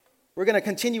We're going to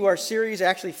continue our series,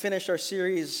 actually finish our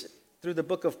series through the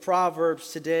book of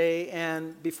Proverbs today.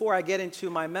 And before I get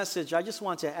into my message, I just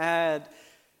want to add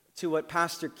to what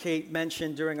Pastor Kate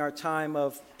mentioned during our time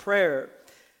of prayer.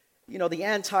 You know, the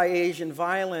anti-Asian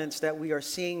violence that we are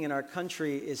seeing in our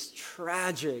country is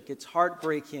tragic. It's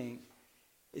heartbreaking.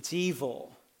 It's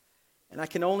evil. And I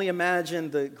can only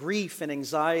imagine the grief and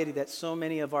anxiety that so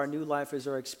many of our new lifers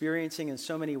are experiencing and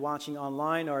so many watching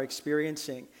online are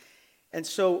experiencing. And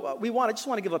so I just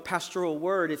want to give a pastoral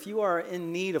word. If you are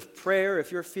in need of prayer, if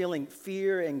you're feeling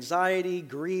fear, anxiety,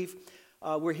 grief,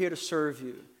 we're here to serve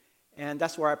you. And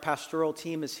that's why our pastoral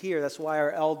team is here. That's why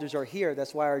our elders are here.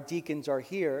 That's why our deacons are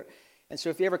here. And so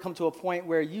if you ever come to a point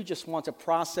where you just want to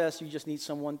process, you just need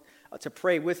someone to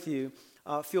pray with you,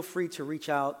 feel free to reach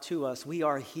out to us. We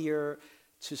are here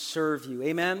to serve you.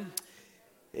 Amen?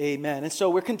 Amen. And so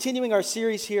we're continuing our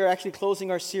series here, actually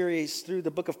closing our series through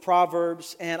the book of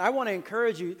Proverbs. And I want to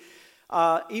encourage you,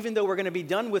 even though we're going to be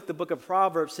done with the book of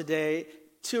Proverbs today,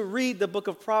 to read the book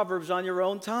of Proverbs on your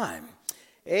own time.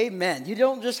 Amen. You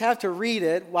don't just have to read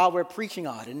it while we're preaching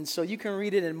on it. And so you can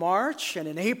read it in March and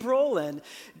in April and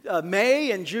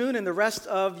May and June and the rest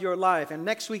of your life. And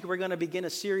next week we're going to begin a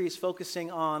series focusing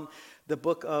on the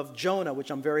book of Jonah, which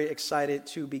I'm very excited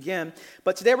to begin.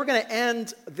 But today we're going to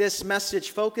end this message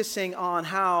focusing on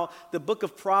how the book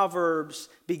of Proverbs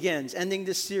begins, ending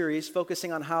this series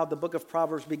focusing on how the book of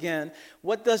Proverbs began.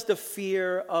 What does the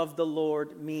fear of the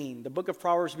Lord mean? The book of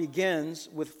Proverbs begins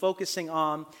with focusing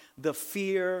on the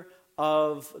fear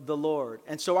of the Lord.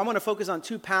 And so I'm going to focus on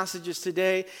two passages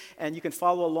today, and you can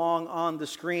follow along on the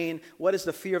screen. What is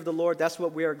the fear of the Lord? That's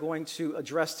what we are going to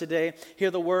address today. Hear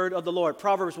the word of the Lord.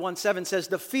 Proverbs 1:7 says,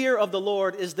 "The fear of the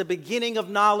Lord is the beginning of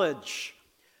knowledge,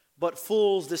 but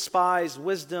fools despise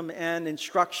wisdom and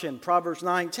instruction." Proverbs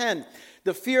 9:10,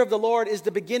 "The fear of the Lord is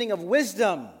the beginning of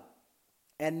wisdom,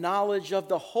 and knowledge of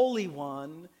the Holy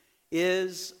One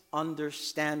is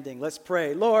understanding." Let's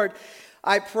pray. Lord,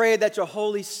 I pray that your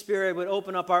Holy Spirit would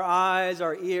open up our eyes,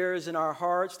 our ears, and our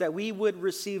hearts, that we would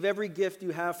receive every gift you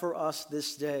have for us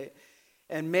this day.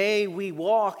 And may we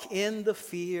walk in the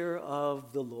fear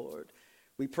of the Lord.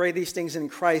 We pray these things in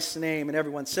Christ's name. And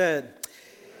everyone said,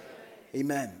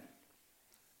 Amen.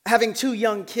 Having two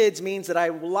young kids means that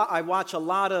I watch a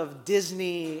lot of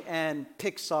Disney and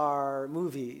Pixar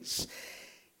movies.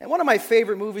 And one of my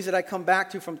favorite movies that I come back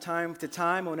to from time to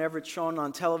time whenever it's shown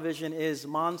on television is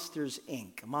Monsters,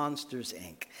 Inc. Monsters,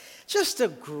 Inc. Just a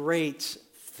great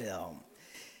film.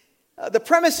 The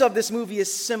premise of this movie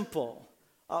is simple.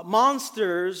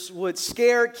 Monsters would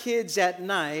scare kids at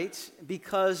night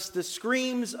because the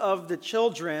screams of the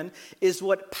children is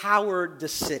what powered the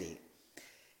city.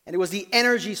 And it was the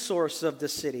energy source of the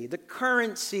city, the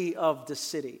currency of the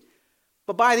city.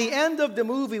 But by the end of the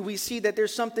movie, we see that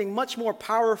there's something much more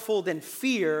powerful than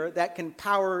fear that can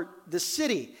power the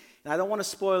city. And I don't want to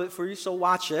spoil it for you, so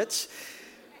watch it.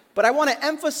 But I want to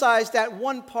emphasize that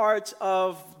one part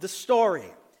of the story,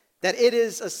 that it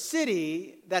is a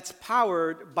city that's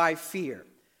powered by fear.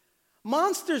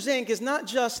 Monsters, Inc. is not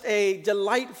just a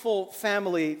delightful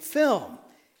family film.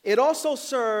 It also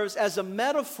serves as a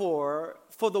metaphor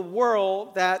for the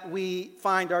world that we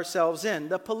find ourselves in,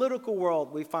 the political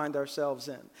world we find ourselves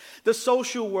in, the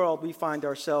social world we find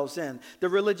ourselves in, the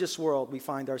religious world we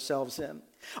find ourselves in.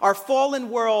 Our fallen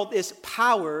world is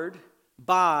powered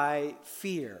by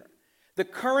fear. The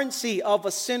currency of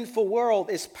a sinful world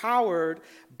is powered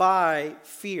by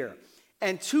fear.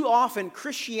 And too often,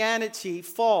 Christianity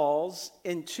falls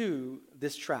into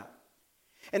this trap.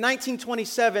 In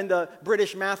 1927, the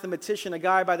British mathematician, a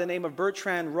guy by the name of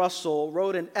Bertrand Russell,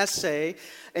 wrote an essay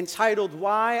entitled,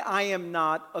 "Why I Am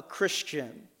Not a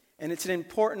Christian." And it's an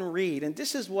important read. And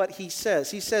this is what he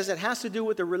says. He says it has to do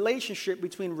with the relationship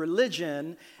between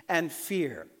religion and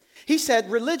fear. He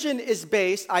said, "Religion is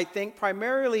based, I think,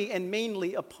 primarily and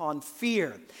mainly upon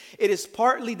fear. It is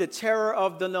partly the terror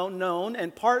of the unknown,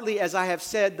 and partly, as I have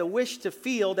said, the wish to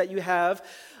feel that you have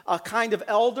a kind of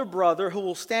elder brother who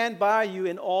will stand by you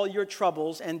in all your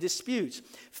troubles and disputes.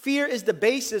 Fear is the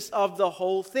basis of the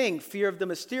whole thing. Fear of the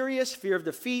mysterious, fear of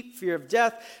defeat, fear of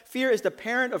death. Fear is the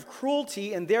parent of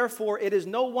cruelty, and therefore it is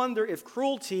no wonder if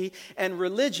cruelty and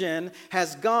religion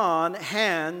has gone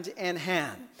hand in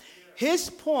hand."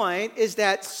 His point is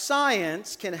that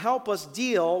science can help us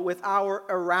deal with our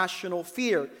irrational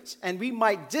fears. And we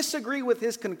might disagree with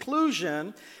his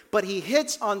conclusion, but he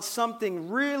hits on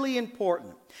something really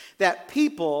important, that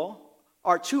people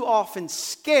are too often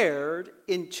scared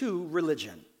into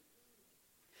religion.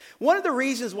 One of the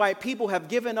reasons why people have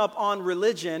given up on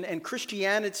religion and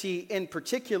Christianity in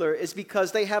particular is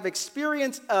because they have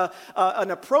experienced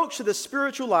an approach to the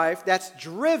spiritual life that's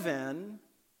driven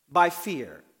by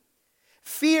fear.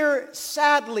 Fear,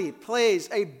 sadly, plays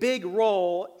a big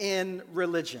role in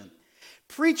religion.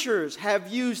 Preachers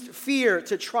have used fear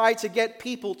to try to get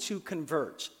people to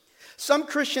convert. Some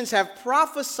Christians have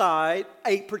prophesied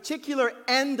a particular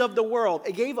end of the world.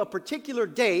 They gave a particular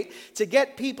date to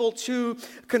get people to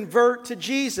convert to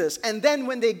Jesus. And then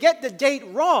when they get the date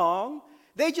wrong,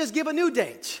 they just give a new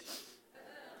date.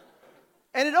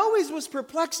 And it always was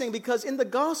perplexing because in the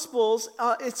Gospels,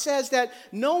 it says that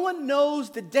no one knows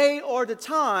the day or the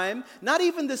time, not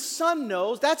even the Son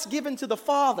knows. That's given to the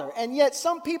Father. And yet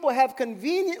some people have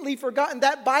conveniently forgotten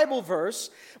that Bible verse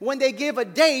when they give a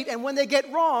date, and when they get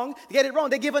it wrong,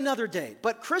 they give another date.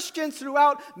 But Christians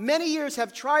throughout many years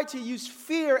have tried to use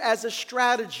fear as a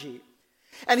strategy.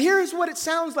 And here's what it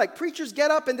sounds like. Preachers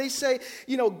get up and they say,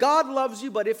 God loves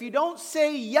you, but if you don't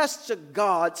say yes to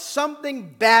God,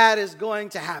 something bad is going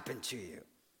to happen to you.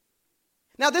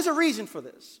 Now, there's a reason for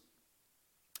this.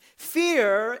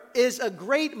 Fear is a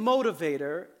great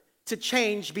motivator to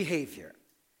change behavior.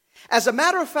 As a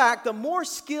matter of fact, the more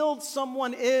skilled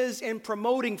someone is in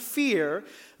promoting fear,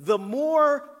 the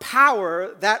more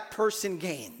power that person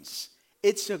gains.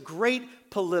 It's a great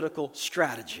political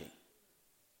strategy.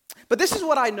 But this is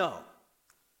what I know.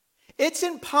 It's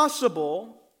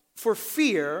impossible for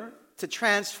fear to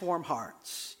transform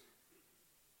hearts.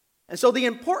 And so the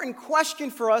important question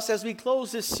for us as we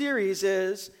close this series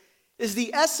is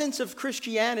the essence of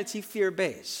Christianity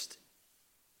fear-based?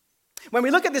 When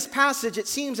we look at this passage, it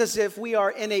seems as if we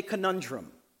are in a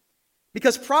conundrum.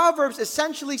 Because Proverbs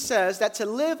essentially says that to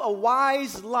live a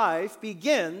wise life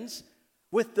begins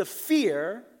with the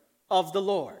fear of the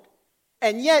Lord.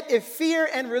 And yet, if fear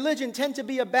and religion tend to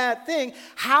be a bad thing,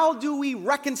 how do we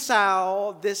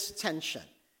reconcile this tension?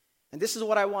 And this is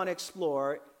what I want to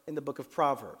explore in the book of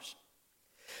Proverbs.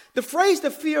 The phrase,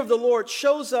 the fear of the Lord,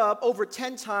 shows up over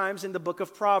 10 times in the book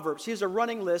of Proverbs. Here's a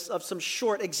running list of some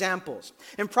short examples.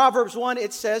 In Proverbs 1,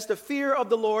 it says, the fear of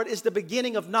the Lord is the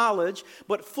beginning of knowledge,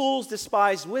 but fools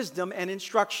despise wisdom and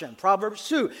instruction. Proverbs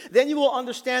 2, then you will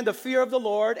understand the fear of the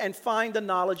Lord and find the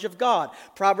knowledge of God.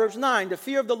 Proverbs 9, the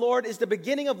fear of the Lord is the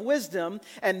beginning of wisdom,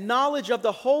 and knowledge of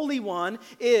the Holy One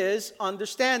is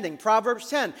understanding. Proverbs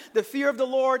 10, the fear of the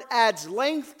Lord adds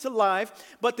length to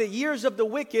life, but the years of the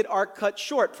wicked are cut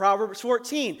short. Proverbs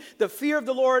 14, the fear of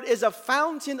the Lord is a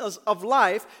fountain of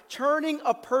life, turning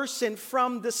a person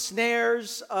from the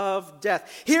snares of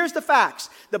death. Here's the facts.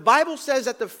 The Bible says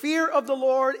that the fear of the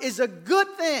Lord is a good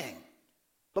thing,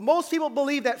 but most people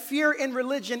believe that fear in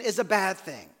religion is a bad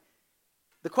thing.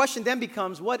 The question then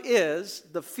becomes, what is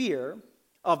the fear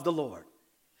of the Lord?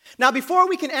 Now, before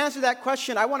we can answer that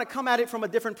question, I want to come at it from a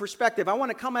different perspective. I want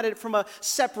to come at it from a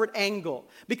separate angle.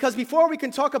 Because before we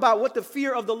can talk about what the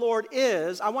fear of the Lord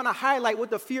is, I want to highlight what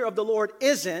the fear of the Lord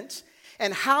isn't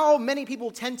and how many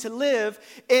people tend to live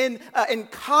in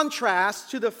contrast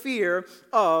to the fear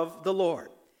of the Lord.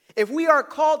 If we are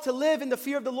called to live in the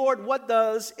fear of the Lord, what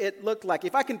does it look like?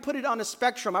 If I can put it on a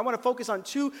spectrum, I want to focus on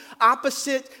two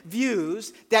opposite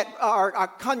views that are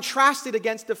contrasted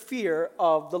against the fear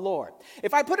of the Lord.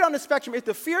 If I put it on a spectrum, if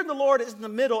the fear of the Lord is in the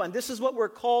middle, and this is what we're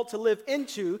called to live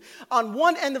into, on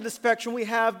one end of the spectrum, we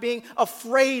have being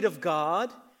afraid of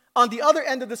God. On the other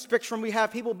end of the spectrum, we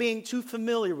have people being too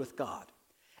familiar with God.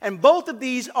 And both of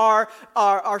these are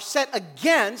set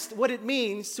against what it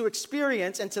means to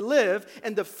experience and to live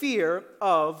in the fear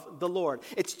of the Lord.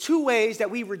 It's two ways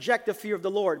that we reject the fear of the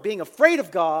Lord, being afraid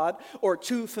of God or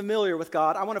too familiar with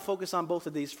God. I want to focus on both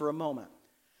of these for a moment.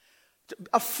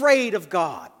 Afraid of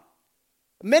God.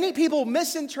 Many people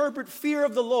misinterpret fear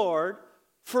of the Lord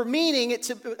for meaning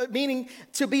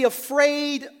to be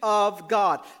afraid of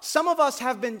God. Some of us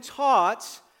have been taught,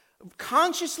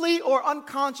 consciously or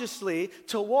unconsciously,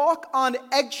 to walk on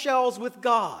eggshells with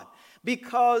God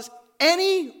because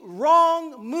any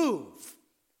wrong move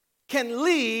can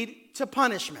lead to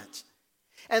punishment.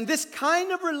 And this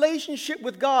kind of relationship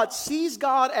with God sees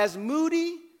God as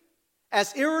moody,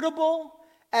 as irritable,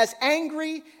 as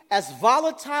angry, as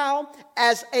volatile,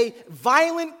 as a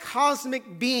violent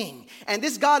cosmic being. And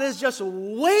this God is just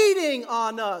waiting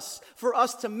on us for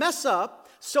us to mess up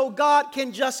so God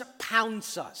can just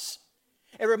pounce us.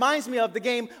 It reminds me of the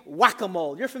game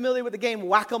Whack-A-Mole. You're familiar with the game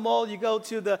Whack-A-Mole? You go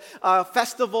to the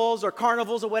festivals or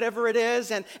carnivals or whatever it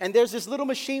is, and there's this little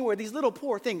machine where these little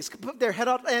poor things put their head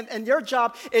up, and your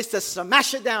job is to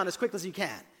smash it down as quick as you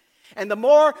can. And the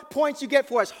more points you get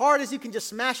for as hard as you can, just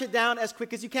smash it down as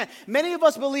quick as you can. Many of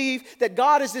us believe that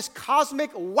God is this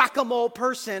cosmic whack-a-mole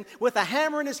person with a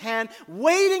hammer in his hand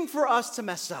waiting for us to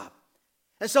mess up.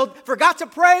 And so, forgot to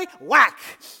pray, whack.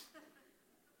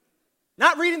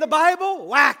 Not reading the Bible,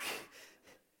 whack.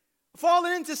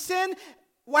 Falling into sin,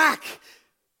 whack.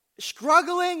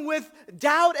 Struggling with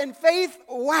doubt and faith,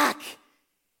 whack.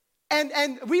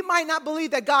 And we might not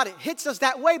believe that God hits us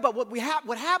that way, but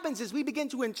what happens is we begin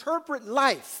to interpret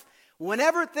life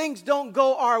whenever things don't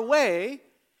go our way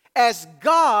as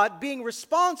God being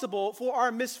responsible for our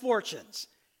misfortunes.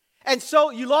 And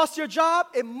so you lost your job,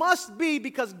 it must be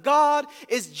because God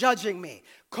is judging me.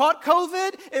 Caught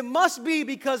COVID, it must be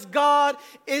because God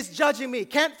is judging me.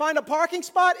 Can't find a parking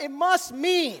spot, it must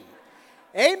mean.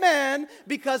 Amen,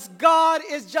 because God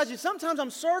is judging. Sometimes I'm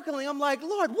circling, I'm like,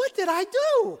 Lord, what did I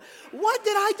do? What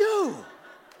did I do?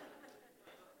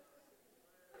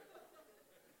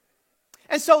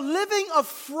 And so living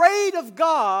afraid of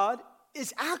God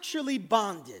is actually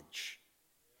bondage.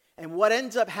 And what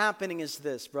ends up happening is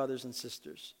this, brothers and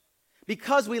sisters.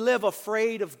 Because we live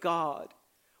afraid of God,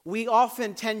 we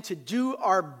often tend to do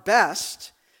our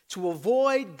best to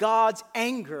avoid God's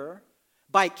anger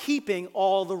by keeping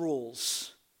all the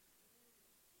rules.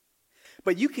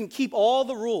 But you can keep all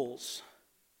the rules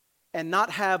and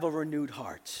not have a renewed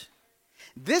heart.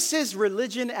 This is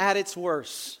religion at its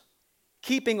worst.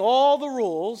 Keeping all the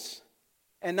rules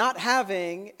and not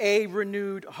having a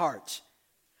renewed heart.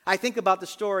 I think about the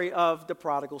story of the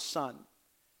prodigal son.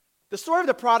 The story of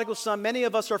the prodigal son, many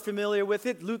of us are familiar with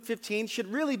it. Luke 15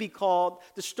 should really be called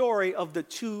the story of the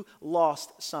two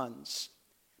lost sons.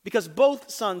 Because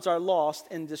both sons are lost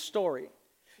in this story.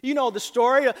 You know the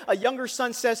story. A younger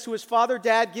son says to his father,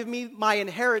 Dad, give me my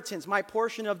inheritance, my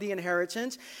portion of the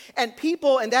inheritance. And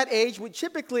people in that age would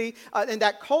typically, in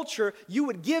that culture, you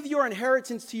would give your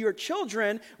inheritance to your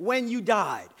children when you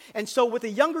died. And so with the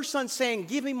younger son saying,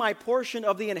 give me my portion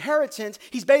of the inheritance,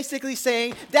 he's basically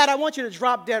saying, Dad, I want you to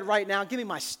drop dead right now. Give me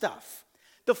my stuff.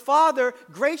 The father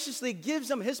graciously gives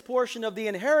him his portion of the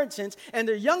inheritance, and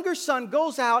the younger son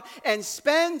goes out and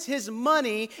spends his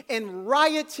money in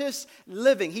riotous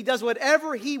living. He does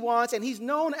whatever he wants, and he's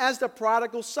known as the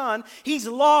prodigal son. He's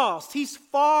lost. He's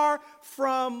far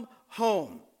from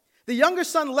home. The younger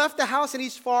son left the house, and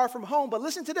he's far from home. But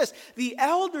listen to this. The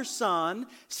elder son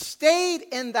stayed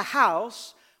in the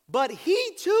house, but he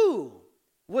too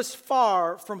was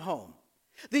far from home.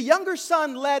 The younger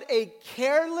son led a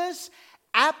careless,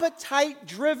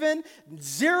 appetite-driven,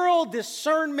 zero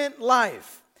discernment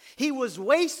life. He was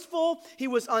wasteful, he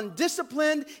was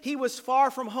undisciplined, he was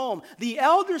far from home. The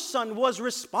elder son was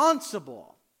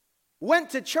responsible, went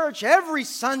to church every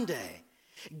Sunday,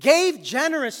 gave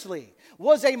generously,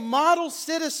 was a model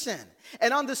citizen.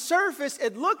 And on the surface,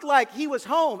 it looked like he was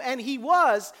home, and he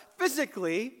was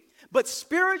physically, but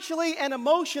spiritually and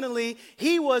emotionally,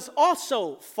 he was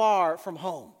also far from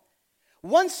home.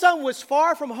 One son was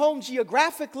far from home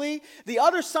geographically. The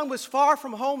other son was far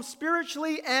from home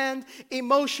spiritually and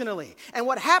emotionally. And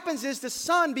what happens is the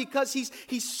son, because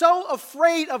he's so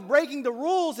afraid of breaking the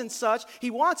rules and such, he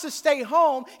wants to stay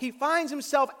home. He finds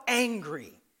himself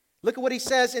angry. Look at what he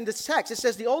says in this text. It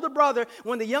says the older brother,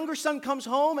 when the younger son comes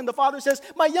home and the father says,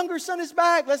 my younger son is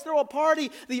back, let's throw a party.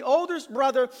 The older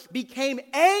brother became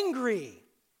angry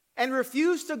and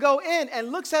refused to go in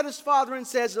and looks at his father and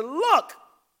says, look,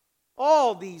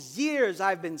 all these years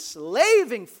I've been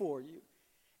slaving for you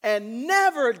and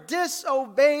never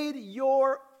disobeyed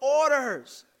your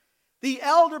orders. The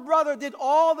elder brother did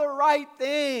all the right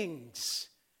things,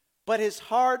 but his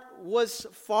heart was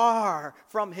far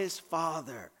from his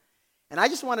father. And I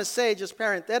just want to say, just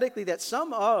parenthetically, that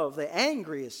some of the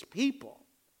angriest people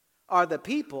are the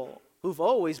people who've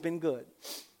always been good.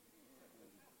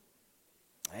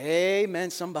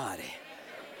 Amen, somebody.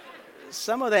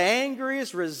 Some of the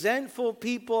angriest, resentful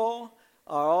people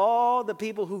are all the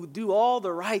people who do all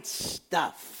the right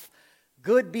stuff.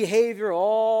 Good behavior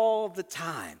all the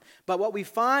time. But what we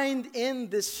find in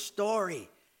this story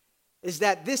is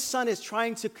that this son is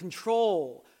trying to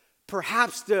control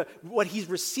perhaps what he's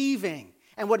receiving.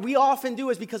 And what we often do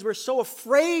is because we're so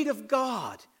afraid of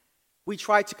God, we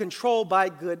try to control by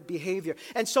good behavior.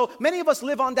 And so many of us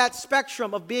live on that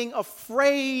spectrum of being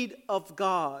afraid of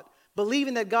God,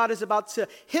 believing that God is about to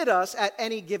hit us at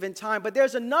any given time. But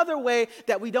there's another way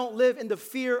that we don't live in the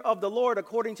fear of the Lord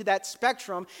according to that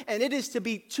spectrum, and it is to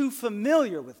be too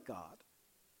familiar with God.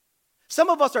 Some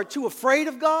of us are too afraid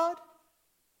of God.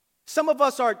 Some of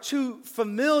us are too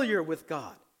familiar with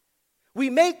God. We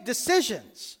make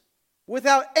decisions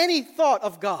without any thought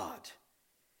of God.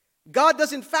 God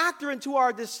doesn't factor into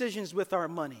our decisions with our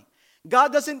money.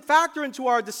 God doesn't factor into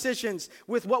our decisions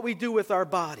with what we do with our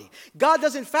body. God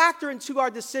doesn't factor into our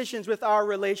decisions with our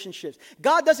relationships.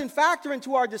 God doesn't factor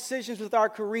into our decisions with our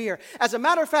career. As a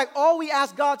matter of fact, all we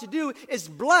ask God to do is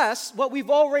bless what we've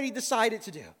already decided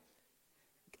to do.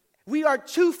 We are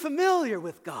too familiar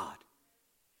with God.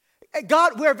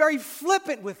 We're very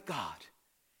flippant with God.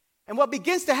 And what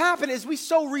begins to happen is we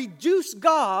so reduce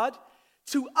God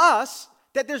to us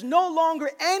that there's no longer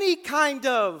any kind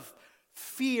of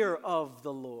fear of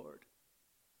the Lord.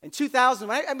 In 2000,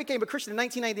 when I became a Christian in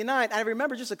 1999, I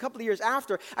remember just a couple of years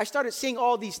after, I started seeing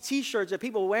all these T-shirts that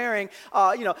people were wearing,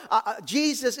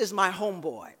 Jesus is my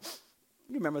homeboy.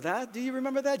 You remember that? Do you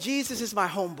remember that? Jesus is my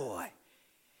homeboy.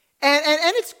 And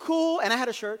it's cool, and I had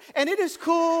a shirt, and it is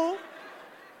cool.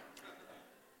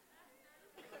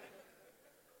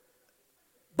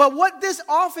 But what this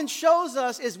often shows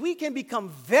us is we can become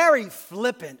very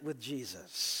flippant with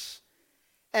Jesus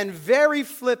and very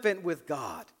flippant with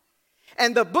God.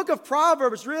 And the book of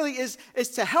Proverbs really is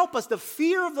to help us. The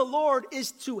fear of the Lord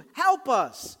is to help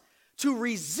us to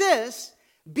resist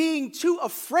being too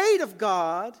afraid of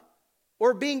God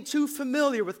or being too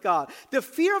familiar with God. The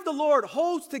fear of the Lord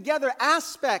holds together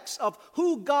aspects of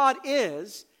who God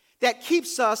is that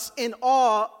keeps us in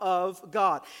awe of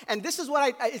God. And this is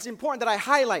what it's important that I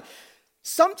highlight.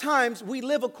 Sometimes we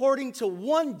live according to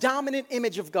one dominant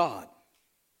image of God.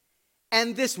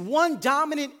 And this one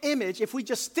dominant image, if we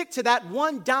just stick to that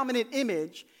one dominant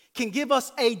image, can give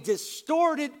us a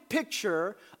distorted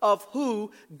picture of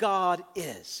who God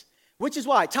is. Which is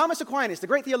why Thomas Aquinas, the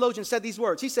great theologian, said these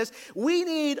words. He says, we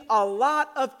need a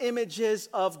lot of images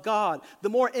of God. The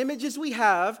more images we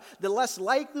have, the less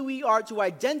likely we are to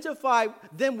identify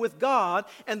them with God,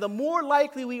 and the more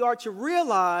likely we are to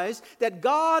realize that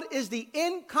God is the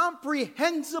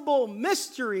incomprehensible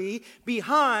mystery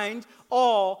behind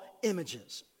all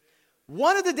images.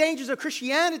 One of the dangers of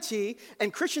Christianity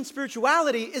and Christian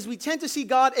spirituality is we tend to see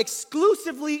God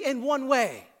exclusively in one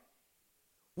way,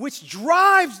 which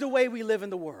drives the way we live in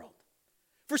the world.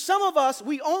 For some of us,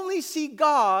 we only see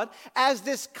God as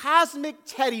this cosmic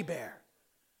teddy bear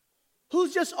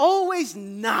who's just always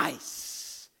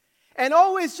nice and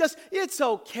always just, it's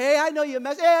okay, I know you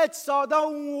mess, it's all,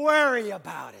 don't worry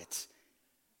about it.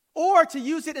 Or to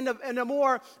use it in a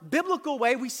more biblical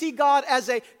way, we see God as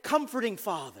a comforting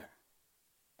Father.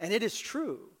 And it is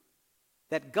true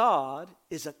that God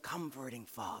is a comforting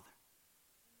Father.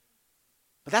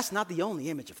 But that's not the only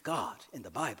image of God in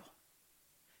the Bible.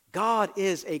 God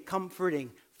is a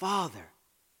comforting Father.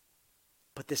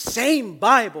 But the same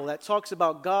Bible that talks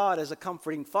about God as a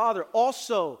comforting Father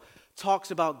also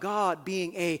talks about God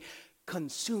being a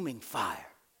consuming fire.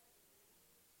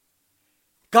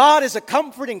 God is a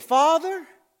comforting Father,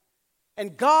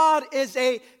 and God is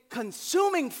a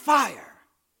consuming fire.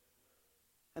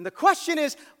 And the question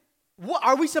is, what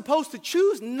are we supposed to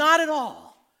choose? Not at all.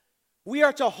 We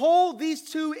are to hold these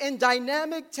two in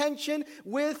dynamic tension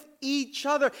with each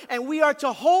other. And we are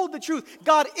to hold the truth.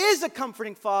 God is a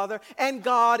comforting Father, and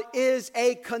God is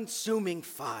a consuming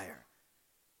fire.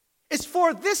 It's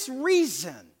for this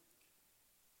reason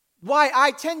why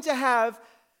I tend to have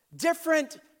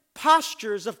different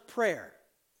postures of prayer.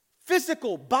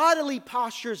 Physical, bodily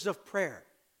postures of prayer.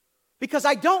 Because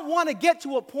I don't want to get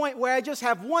to a point where I just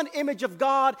have one image of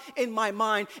God in my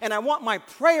mind, and I want my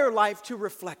prayer life to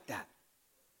reflect that.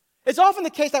 It's often the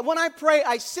case that when I pray,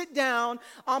 I sit down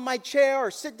on my chair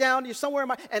or sit down somewhere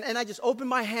and I just open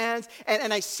my hands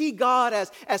and I see God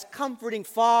as comforting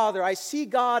Father. I see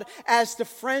God as the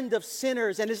friend of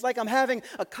sinners. And it's like I'm having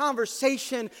a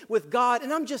conversation with God,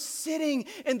 and I'm just sitting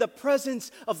in the presence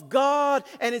of God,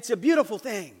 and it's a beautiful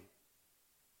thing.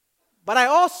 But I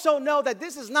also know that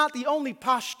this is not the only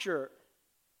posture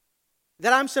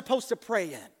that I'm supposed to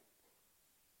pray in.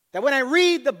 That when I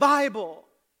read the Bible,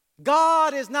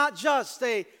 God is not just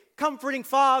a comforting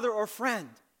Father or friend.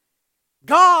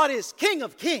 God is King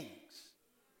of kings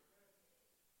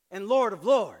and Lord of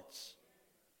lords.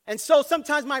 And so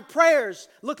sometimes my prayers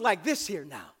look like this here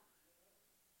now,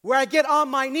 where I get on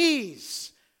my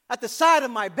knees at the side of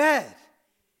my bed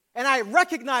and I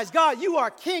recognize, God, you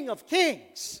are King of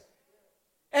kings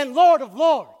and Lord of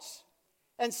lords.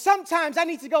 And sometimes I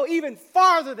need to go even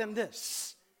farther than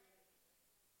this.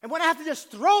 And when I have to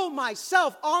just throw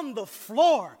myself on the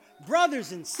floor,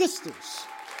 brothers and sisters,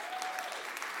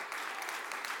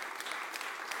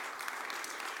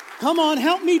 come on,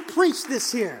 help me preach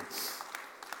this here.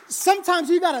 Sometimes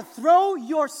you got to throw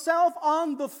yourself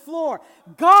on the floor.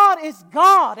 God is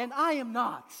God and I am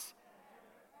not.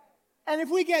 And if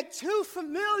we get too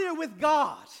familiar with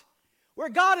God, where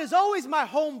God is always my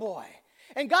homeboy,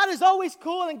 And God is always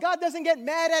cool, and God doesn't get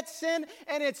mad at sin,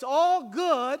 and it's all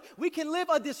good. We can live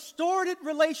a distorted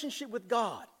relationship with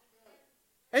God.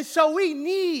 And so we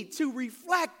need to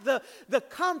reflect the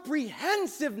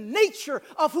comprehensive nature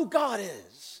of who God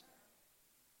is.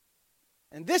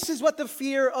 And this is what the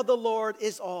fear of the Lord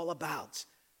is all about.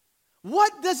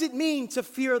 What does it mean to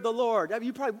fear the Lord? I mean,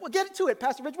 you probably, well, get into it,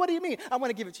 Pastor Rich. What do you mean? I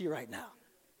want to give it to you right now.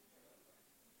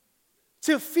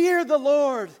 To fear the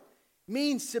Lord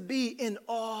means to be in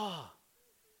awe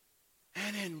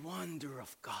and in wonder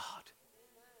of God.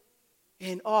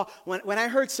 In awe. When I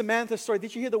heard Samantha's story,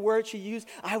 did you hear the word she used?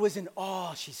 I was in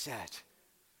awe, she said.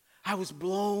 I was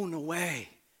blown away.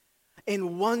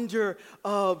 In wonder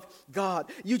of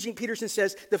God. Eugene Peterson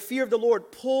says, the fear of the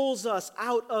Lord pulls us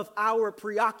out of our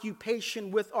preoccupation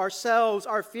with ourselves,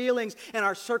 our feelings, and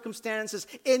our circumstances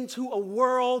into a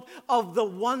world of the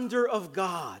wonder of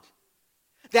God.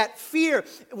 That fear,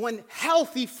 when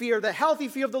healthy fear, the healthy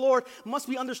fear of the Lord must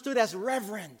be understood as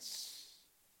reverence,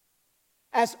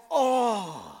 as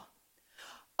awe,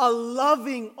 a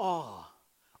loving awe,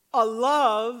 a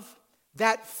love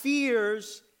that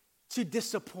fears to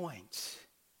disappoint.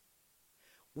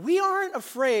 We aren't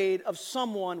afraid of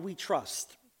someone we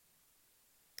trust.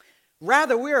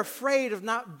 Rather, we're afraid of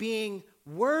not being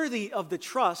worthy of the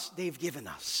trust they've given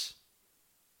us.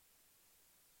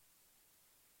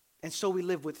 And so we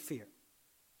live with fear,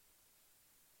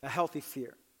 a healthy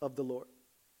fear of the Lord.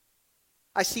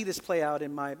 I see this play out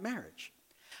in my marriage.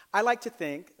 I like to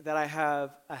think that I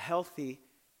have a healthy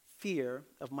fear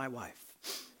of my wife.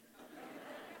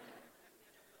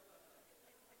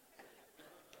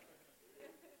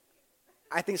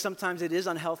 I think sometimes it is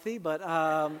unhealthy, but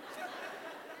I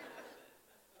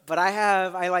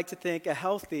like to think, a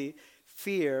healthy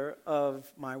fear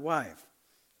of my wife.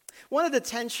 One of the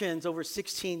tensions over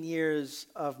 16 years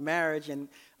of marriage, and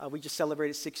we just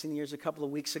celebrated 16 years a couple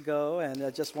of weeks ago,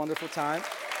 and just wonderful time.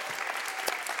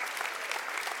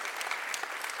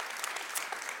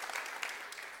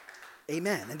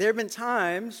 Amen. And there have been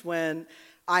times when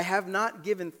I have not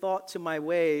given thought to my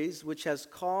ways, which has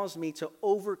caused me to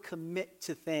overcommit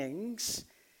to things,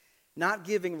 not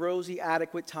giving Rosie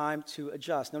adequate time to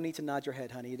adjust. No need to nod your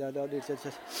head, honey.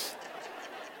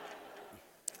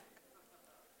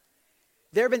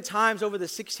 There have been times over the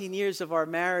 16 years of our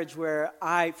marriage where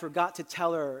I forgot to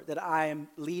tell her that I am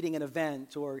leading an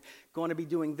event or going to be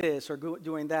doing this or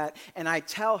doing that. And I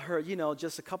tell her,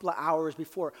 just a couple of hours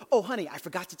before, oh, honey, I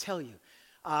forgot to tell you.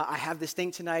 I have this thing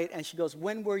tonight. And she goes,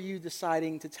 when were you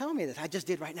deciding to tell me this? I just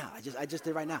did right now. I just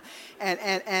did right now.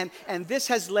 And this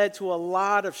has led to a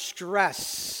lot of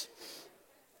stress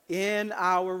in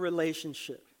our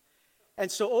relationship.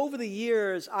 And so over the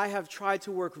years, I have tried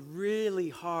to work really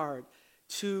hard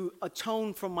to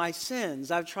atone for my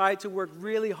sins. I've tried to work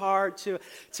really hard to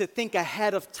think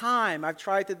ahead of time. I've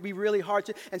tried to be really hard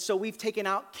to, and so we've taken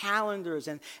out calendars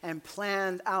and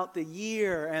planned out the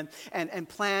year and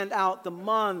planned out the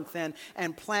month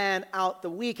and planned out the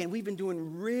week. And we've been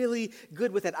doing really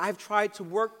good with it. I've tried to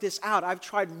work this out. I've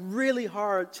tried really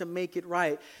hard to make it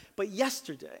right. But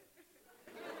yesterday,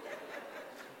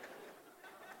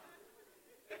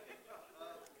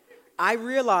 I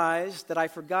realized that I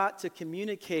forgot to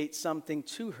communicate something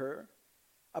to her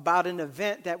about an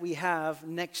event that we have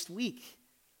next week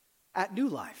at New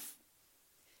Life.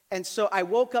 And so I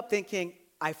woke up thinking,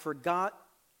 I forgot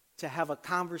to have a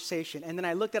conversation. And then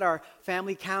I looked at our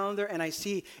family calendar and I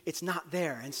see it's not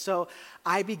there. And so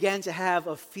I began to have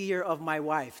a fear of my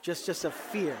wife, just a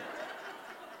fear.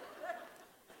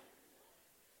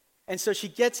 And so she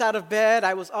gets out of bed.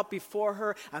 I was up before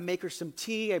her. I make her some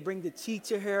tea. I bring the tea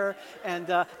to her. And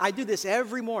I do this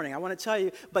every morning, I want to tell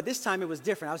you. But this time it was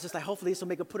different. I was just like, hopefully this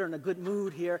will put her in a good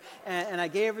mood here. And I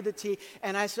gave her the tea.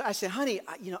 And I said, honey,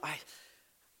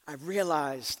 I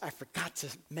realized I forgot to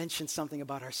mention something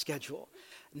about our schedule.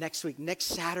 Next week, next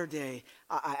Saturday,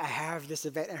 I have this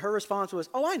event. And her response was,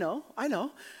 oh, I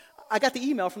know. I got the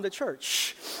email from the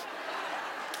church.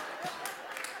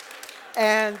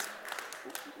 And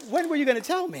when were you going to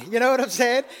tell me? You know what I'm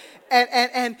saying?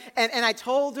 And I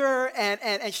told her,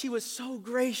 and she was so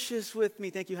gracious with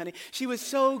me. Thank you, honey. She was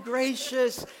so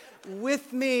gracious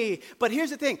with me. But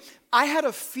here's the thing. I had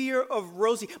a fear of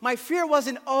Rosie. My fear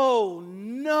wasn't, oh,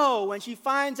 no, when she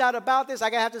finds out about this,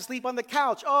 I'm going to have to sleep on the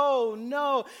couch. Oh,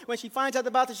 no, when she finds out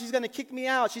about this, she's going to kick me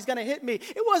out. She's going to hit me.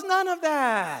 It was none of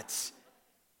that.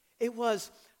 It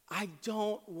was, I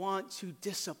don't want to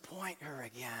disappoint her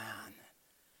again.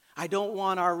 I don't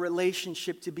want our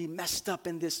relationship to be messed up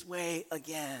in this way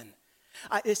again.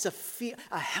 It's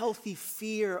a healthy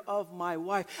fear of my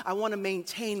wife. I want to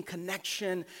maintain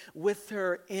connection with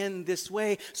her in this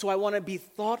way. So I want to be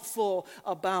thoughtful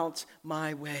about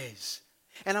my ways.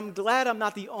 And I'm glad I'm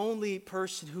not the only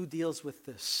person who deals with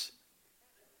this.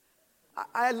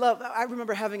 I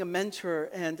remember having a mentor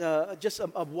and just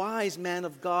a wise man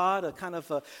of God, a kind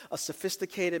of a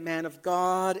sophisticated man of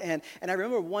God. And I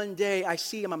remember one day I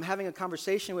see him, I'm having a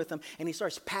conversation with him, and he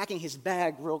starts packing his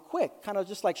bag real quick, kind of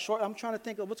just like short. I'm trying to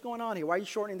think of what's going on here. Why are you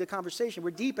shortening the conversation?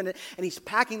 We're deep in it. And he's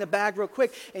packing the bag real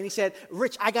quick. And he said,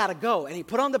 Rich, I got to go. And he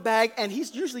put on the bag, and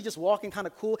he's usually just walking kind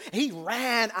of cool. And he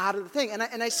ran out of the thing.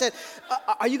 And I said,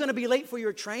 are you going to be late for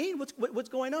your train? What's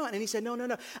going on? And he said, no.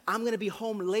 I'm going to be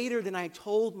home later than I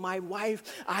told my wife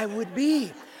I would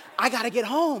be. I got to get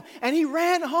home. And he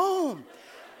ran home.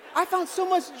 I found so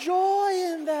much joy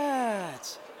in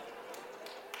that.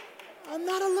 I'm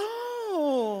not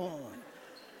alone.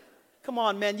 Come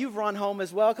on, man. You've run home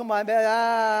as well. Come on, man.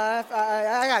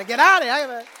 I got to get out of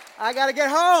here. I got to get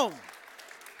home.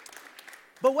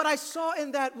 But what I saw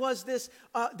in that was this,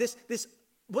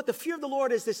 what the fear of the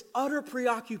Lord is, this utter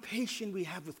preoccupation we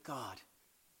have with God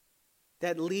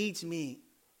that leads me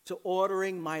to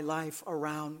ordering my life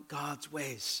around God's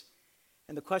ways.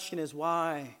 And the question is,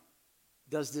 why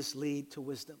does this lead to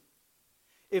wisdom?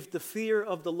 If the fear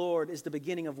of the Lord is the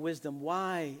beginning of wisdom,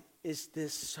 why is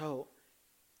this so?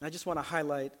 And I just want to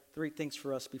highlight 3 things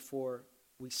for us before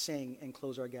we sing and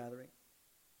close our gathering.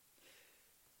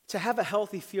 To have a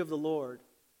healthy fear of the Lord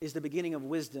is the beginning of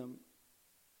wisdom.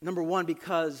 Number 1,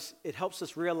 because it helps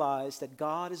us realize that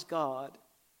God is God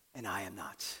and I am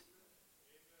not.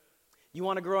 You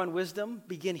want to grow in wisdom?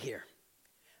 Begin here.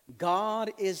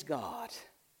 God is God,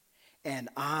 and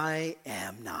I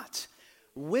am not.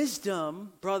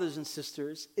 Wisdom, brothers and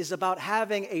sisters, is about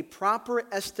having a proper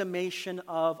estimation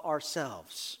of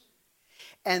ourselves.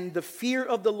 And the fear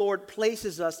of the Lord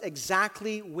places us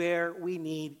exactly where we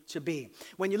need to be.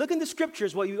 When you look in the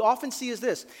scriptures, what you often see is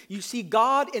this. You see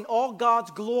God in all God's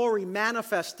glory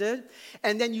manifested,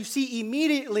 and then you see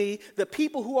immediately the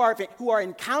people who are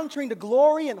encountering the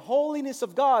glory and holiness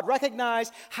of God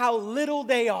recognize how little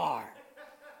they are.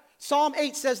 Psalm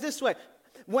 8 says this way,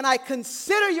 when I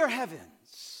consider your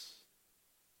heavens,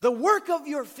 the work of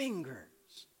your fingers,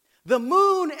 the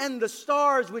moon and the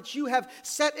stars which you have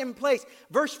set in place.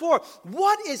 Verse 4,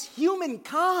 what is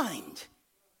humankind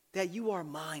that you are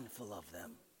mindful of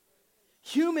them?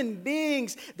 Human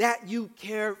beings that you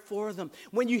care for them.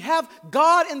 When you have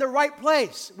God in the right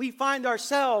place, we find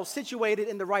ourselves situated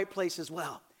in the right place as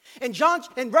well.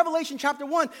 In Revelation chapter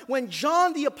 1, when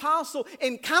John the apostle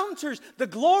encounters the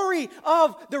glory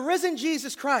of the risen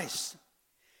Jesus Christ,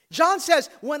 John says,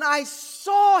 when I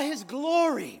saw his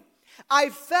glory, I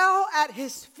fell at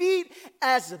his feet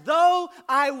as though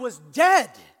I was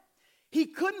dead. He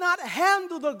could not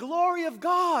handle the glory of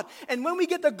God. And when we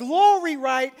get the glory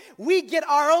right, we get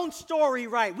our own story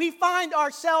right. We find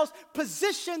ourselves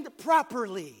positioned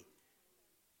properly.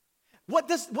 What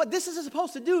this is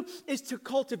supposed to do is to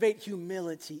cultivate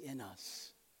humility in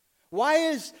us. Why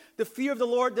is the fear of the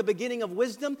Lord the beginning of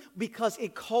wisdom? Because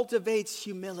it cultivates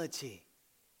humility.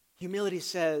 Humility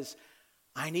says,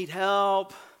 I need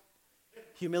help.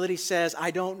 Humility says, I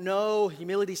don't know.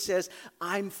 Humility says,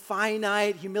 I'm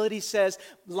finite. Humility says,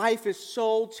 life is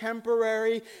so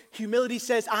temporary. Humility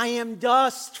says, I am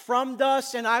dust from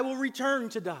dust, and I will return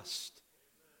to dust.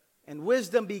 And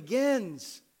wisdom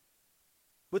begins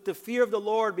with the fear of the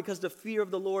Lord, because the fear of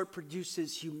the Lord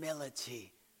produces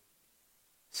humility.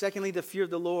 Secondly, the fear of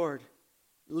the Lord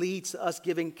leads to us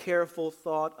giving careful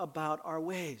thought about our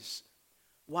ways.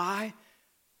 Why?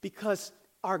 Because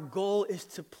our goal is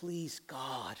to please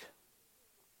God.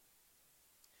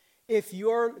 If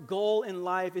your goal in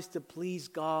life is to please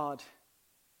God,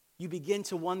 you begin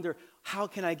to wonder, how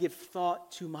can I give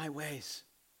thought to my ways?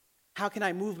 How can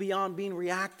I move beyond being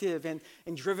reactive and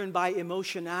driven by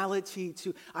emotionality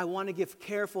to, I want to give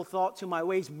careful thought to my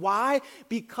ways. Why?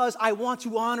 Because I want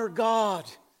to honor God.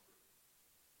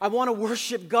 I want to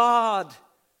worship God.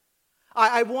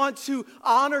 I want to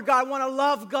honor God. I want to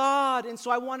love God. And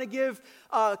so I want to give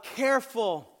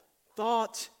careful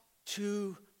thought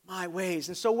to my ways.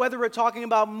 And so whether we're talking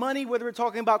about money, whether we're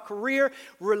talking about career,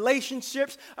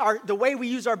 relationships, the way we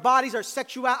use our bodies, our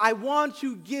sexuality, I want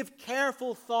to give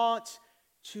careful thought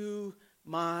to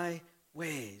my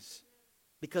ways.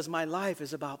 Because my life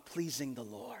is about pleasing the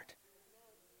Lord.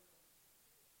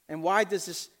 And why does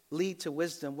this lead to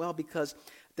wisdom? Well, because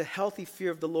the healthy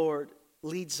fear of the Lord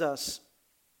leads us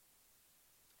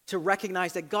to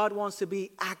recognize that God wants to be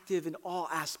active in all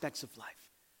aspects of life.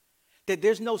 That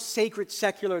there's no sacred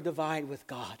secular divide with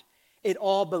God. It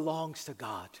all belongs to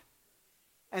God.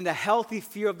 And the healthy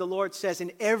fear of the Lord says,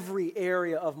 in every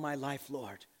area of my life,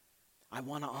 Lord, I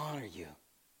want to honor you.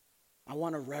 I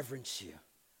want to reverence you.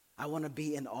 I want to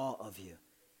be in awe of you.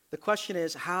 The question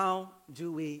is, how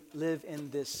do we live in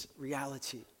this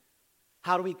reality?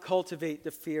 How do we cultivate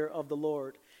the fear of the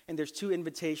Lord? And there's two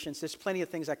invitations. There's plenty of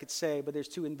things I could say, but there's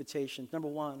two invitations. Number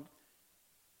one,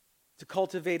 to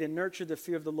cultivate and nurture the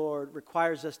fear of the Lord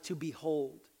requires us to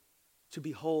behold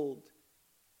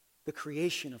the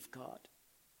creation of God.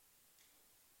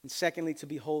 And secondly, to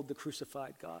behold the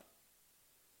crucified God.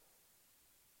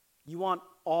 You want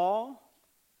awe?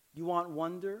 You want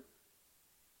wonder?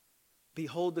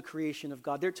 Behold the creation of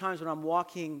God. There are times when I'm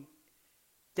walking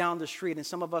down the street, and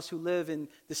some of us who live in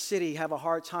the city have a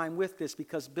hard time with this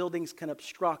because buildings can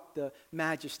obstruct the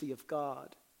majesty of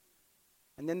God.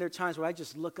 And then there are times where I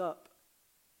just look up.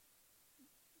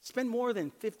 Spend more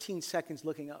than 15 seconds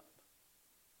looking up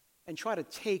and try to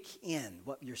take in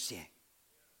what you're seeing.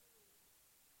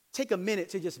 Take a minute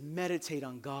to just meditate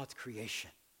on God's creation.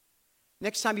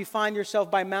 Next time you find yourself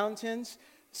by mountains,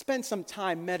 spend some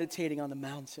time meditating on the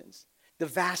mountains, the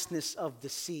vastness of the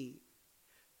sea,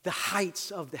 the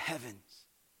heights of the heavens.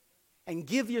 And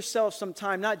give yourself some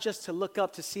time, not just to look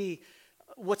up to see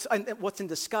what's in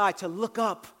the sky, to look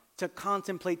up, to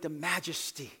contemplate the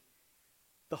majesty,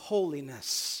 the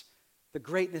holiness, the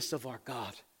greatness of our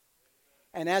God.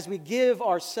 And as we give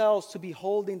ourselves to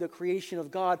beholding the creation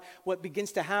of God, what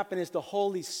begins to happen is the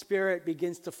Holy Spirit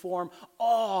begins to form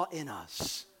awe in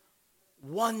us,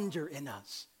 wonder in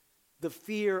us, the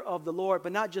fear of the Lord,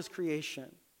 but not just creation.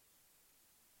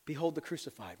 Behold the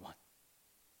crucified one.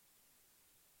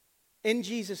 In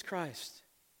Jesus Christ,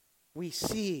 we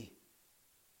see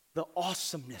the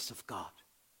awesomeness of God.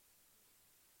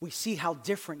 We see how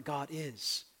different God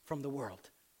is from the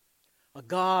world. A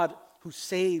God who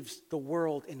saves the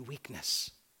world in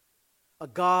weakness. A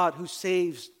God who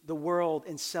saves the world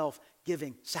in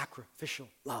self-giving, sacrificial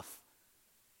love.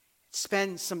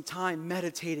 Spend some time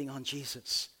meditating on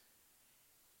Jesus.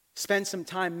 Spend some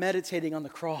time meditating on the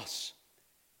cross.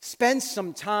 Spend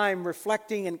some time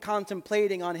reflecting and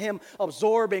contemplating on Him,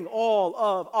 absorbing all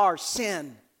of our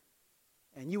sin.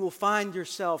 And you will find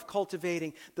yourself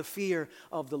cultivating the fear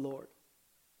of the Lord.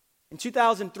 In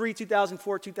 2003,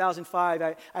 2004,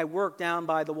 2005, I worked down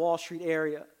by the Wall Street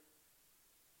area.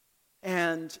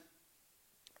 And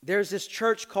there's this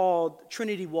church called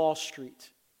Trinity Wall Street,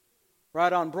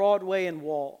 right on Broadway and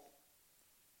Wall.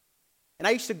 And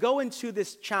I used to go into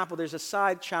this chapel. There's a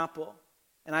side chapel.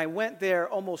 And I went there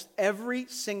almost every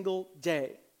single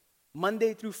day,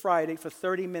 Monday through Friday, for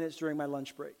 30 minutes during my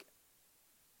lunch break.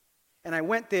 And I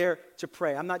went there to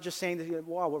pray. I'm not just saying that,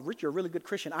 wow, well, Rich, you're a really good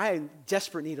Christian. I am in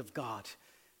desperate need of God.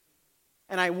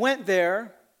 And I went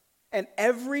there, and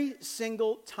every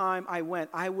single time I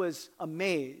went, I was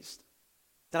amazed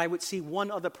that I would see one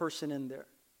other person in there.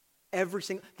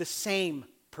 The same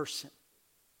person.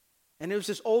 And there was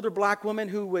this older black woman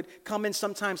who would come in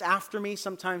sometimes after me,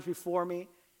 sometimes before me.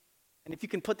 And if you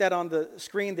can put that on the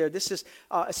screen there, this is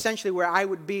essentially where I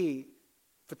would be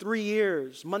for 3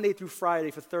 years, Monday through Friday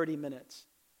for 30 minutes.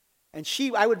 And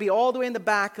I would be all the way in the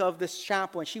back of this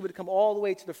chapel, and she would come all the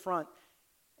way to the front.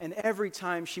 And every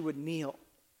time she would kneel,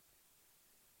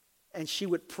 and she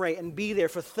would pray and be there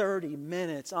for 30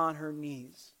 minutes on her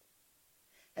knees.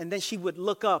 And then she would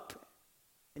look up,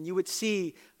 and you would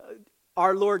see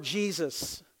our Lord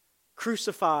Jesus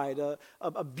crucified,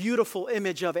 a beautiful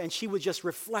image of it, and she would just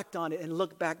reflect on it and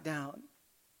look back down,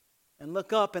 and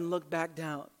look up and look back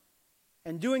down.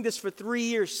 And doing this for 3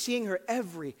 years, seeing her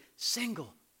every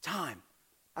single time,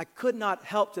 I could not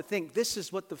help to think this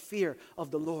is what the fear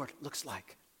of the Lord looks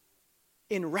like.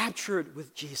 Enraptured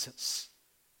with Jesus,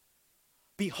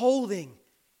 beholding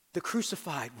the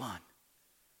crucified one,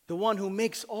 the one who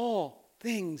makes all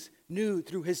things new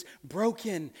through His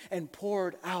broken and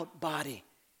poured out body.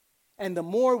 And the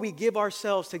more we give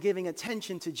ourselves to giving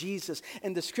attention to Jesus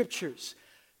and the Scriptures,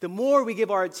 the more we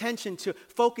give our attention to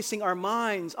focusing our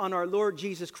minds on our Lord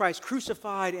Jesus Christ,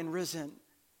 crucified and risen,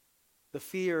 the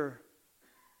fear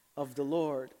of the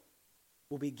Lord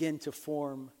will begin to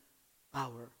form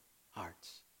our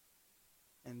hearts.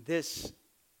 And this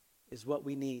is what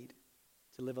we need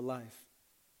to live a life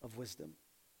of wisdom.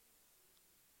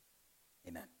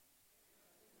 Amen.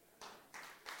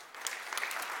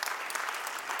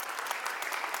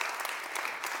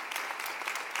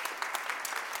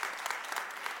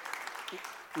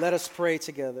 Let us pray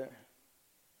together.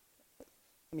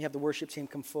 Let me have the worship team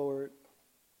come forward.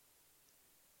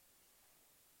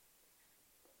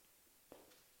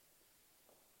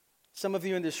 Some of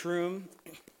you in this room,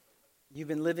 you've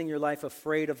been living your life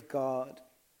afraid of God.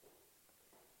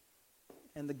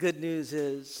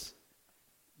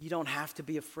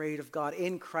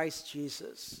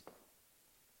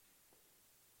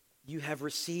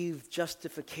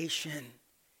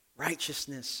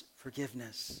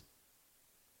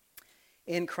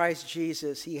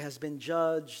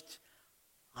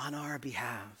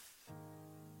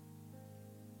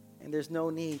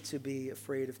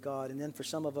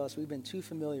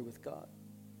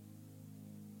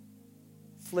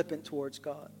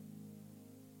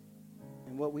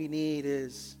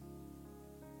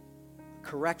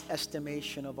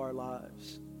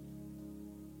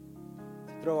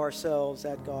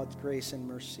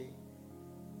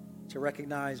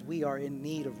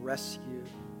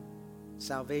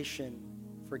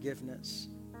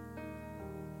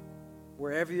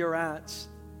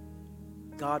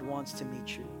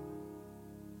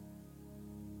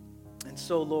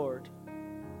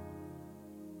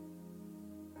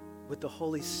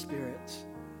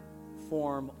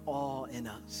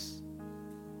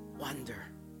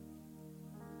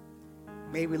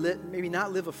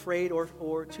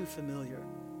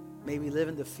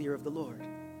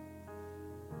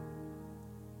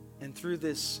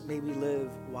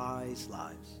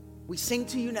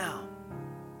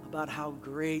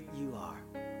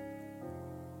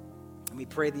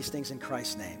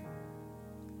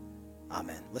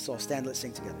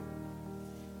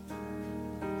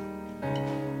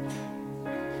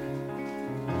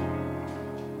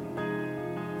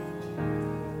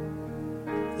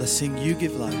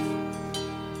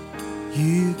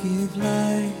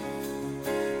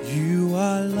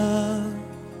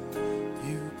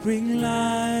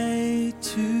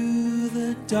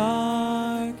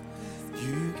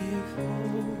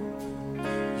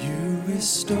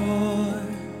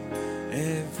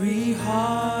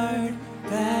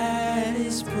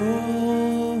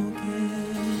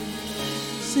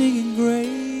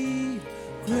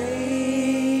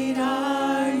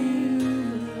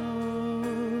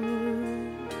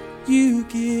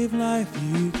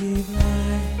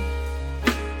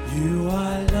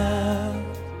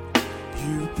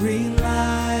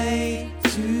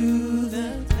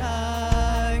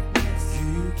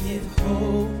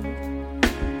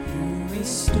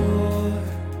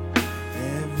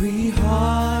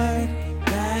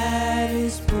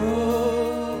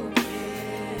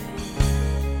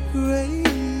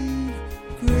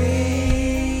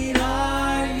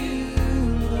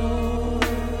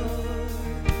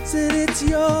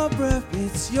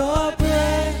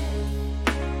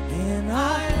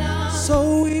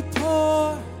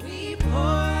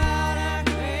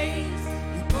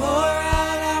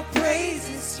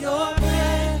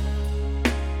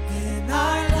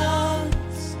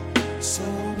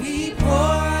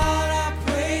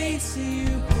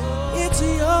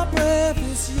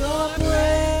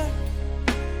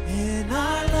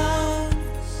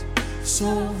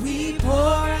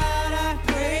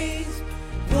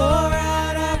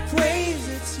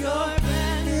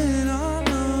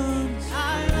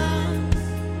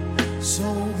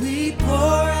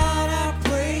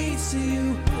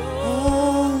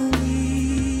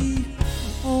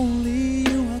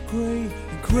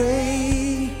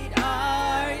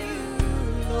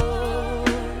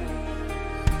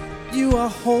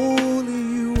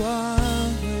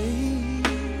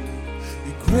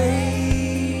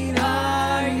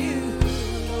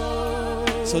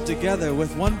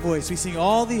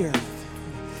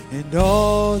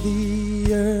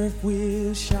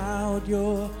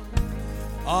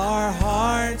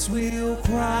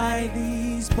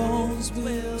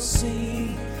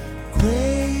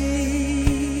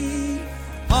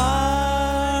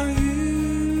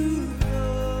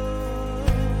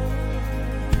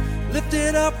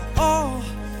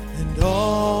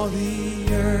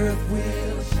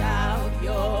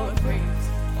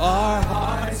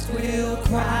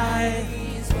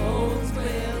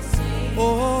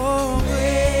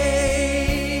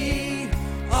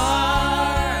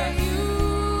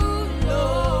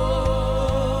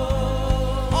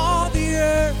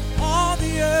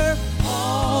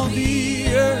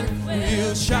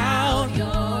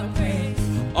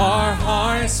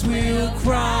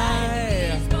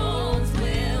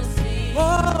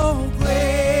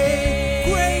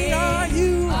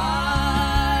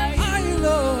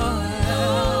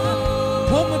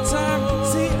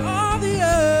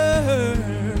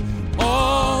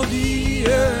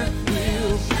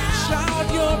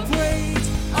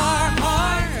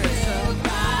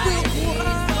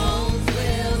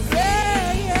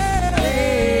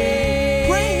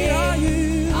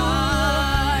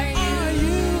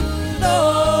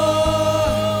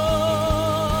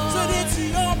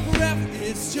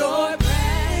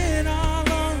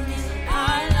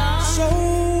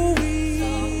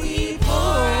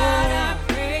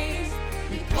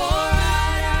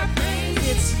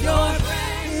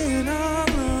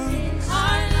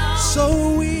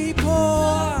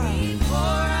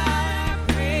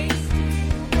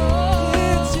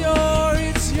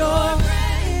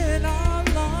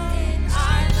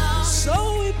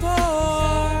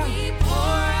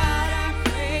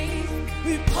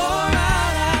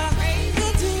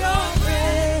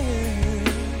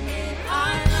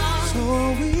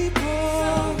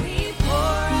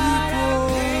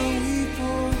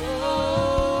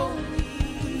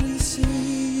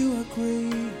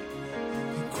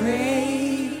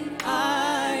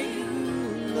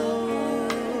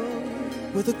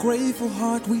 grateful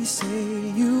heart we say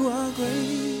you are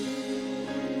great.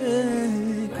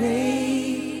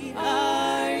 Great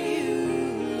are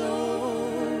you, Lord.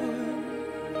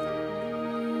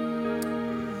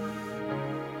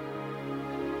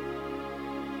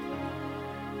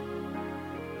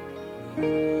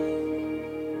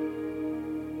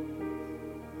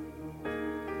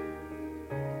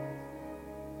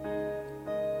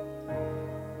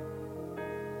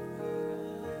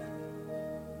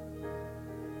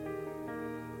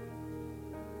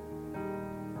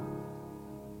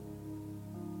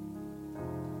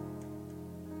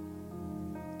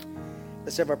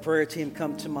 Let's have our prayer team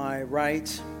come to my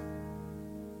right.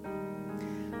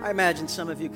 I imagine some of you